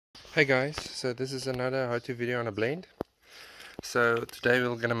Hey guys, so this is another how-to video on a blend. So today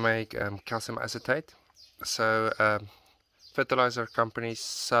we're gonna make calcium acetate. So fertilizer companies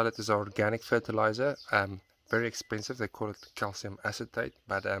sell it as an organic fertilizer. Very expensive. They call it calcium acetate,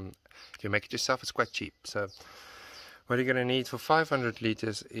 but if you make it yourself, it's quite cheap. So what you're gonna need for 500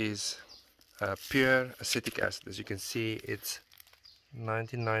 liters is pure acetic acid. As you can see, it's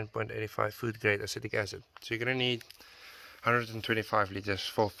 99.85 food grade acetic acid. So you're gonna need 125 liters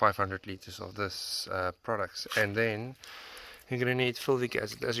for 500 liters of this products, and then you're going to need fulvic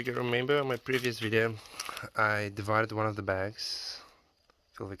acid. As you can remember in my previous video, I divided one of the bags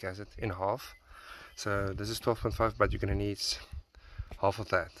fulvic acid in half. So this is 12.5, but you're going to need half of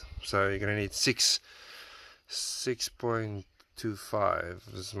that. So you're going to need 6.25.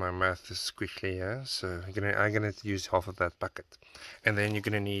 This is my math is quickly here. So I'm gonna use half of that bucket, and then you're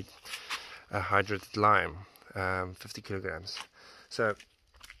going to need a hydrated lime. 50 kilograms. So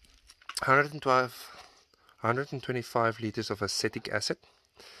 125 liters of acetic acid,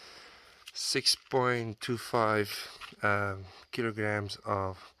 6.25 kilograms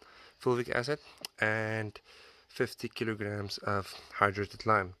of fulvic acid, and 50 kilograms of hydrated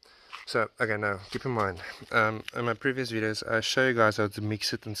lime. So okay, now keep in mind, in my previous videos I show you guys how to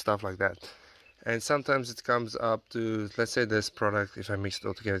mix it and stuff like that, and sometimes it comes up to, let's say this product, if I mix it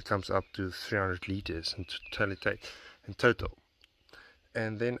all together, it comes up to 300 liters in total.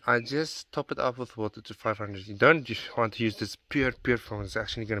 And then I just top it up with water to 500. You don't want to use this pure form. It's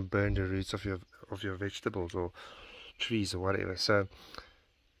actually going to burn the roots of your vegetables or trees or whatever. So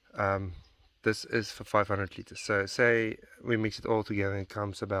this is for 500 liters. So say we mix it all together and it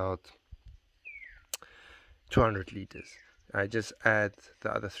comes about 200 liters. I just add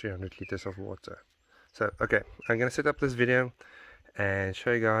the other 300 liters of water. So okay, I'm gonna set up this video and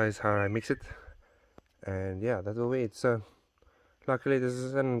show you guys how I mix it, and yeah, that will be it. So luckily this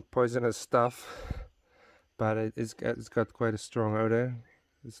isn't poisonous stuff, but it's got quite a strong odor.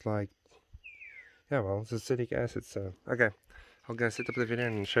 It's like, yeah, well, it's acetic acid. So okay, I'm gonna set up the video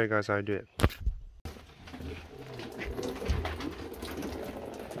and show you guys how I do it.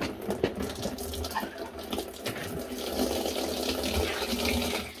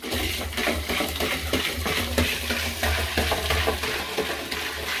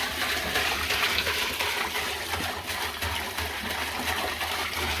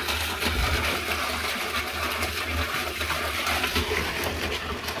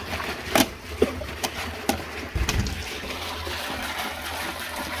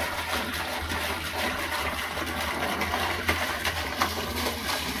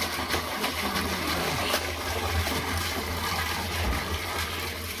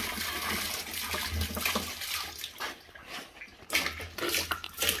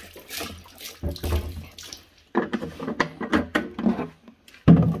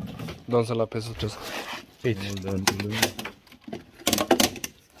 Dan zijn lappisseltjes. Eet.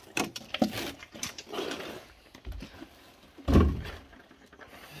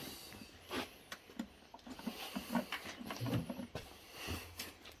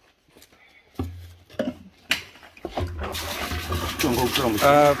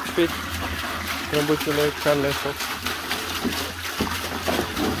 Piet, dan moet je leuk gaan lessen.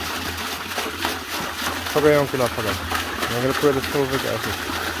 Okay, I'm gonna put the fulvic acid.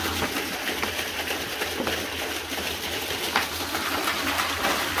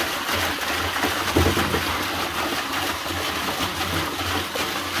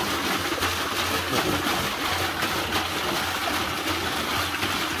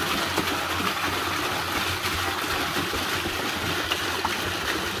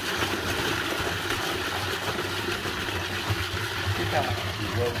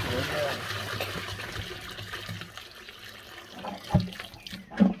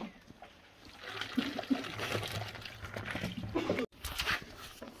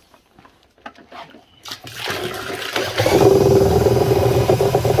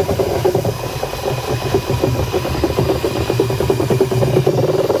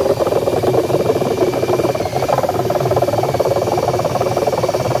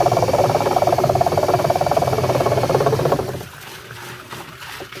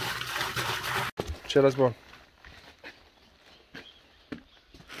 Cheers, bro.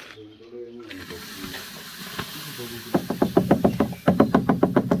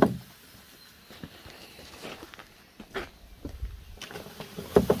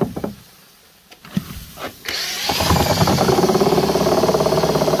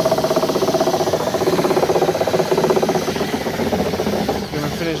 Gonna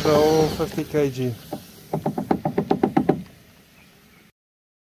finish the whole 50 kg.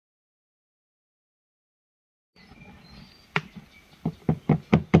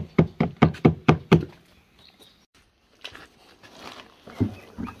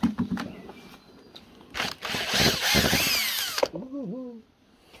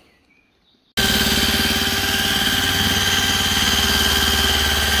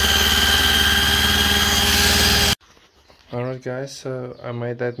 Alright guys, so I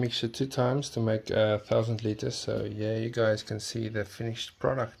made that mixture 2 times to make 1000 liters, so yeah, you guys can see the finished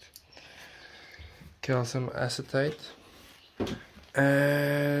product. Calcium acetate,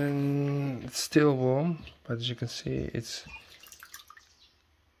 and it's still warm, but as you can see it's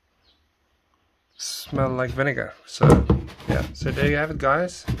smell like vinegar. So yeah, so there you have it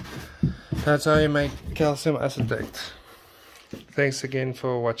guys, that's how you make calcium acetate. Thanks again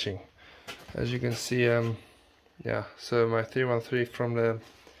for watching. As you can see, yeah, so my 313 from the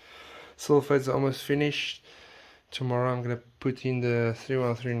sulfates are almost finished. Tomorrow I'm gonna put in the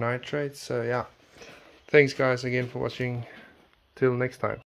 313 nitrate. So yeah, thanks guys again for watching. Till next time.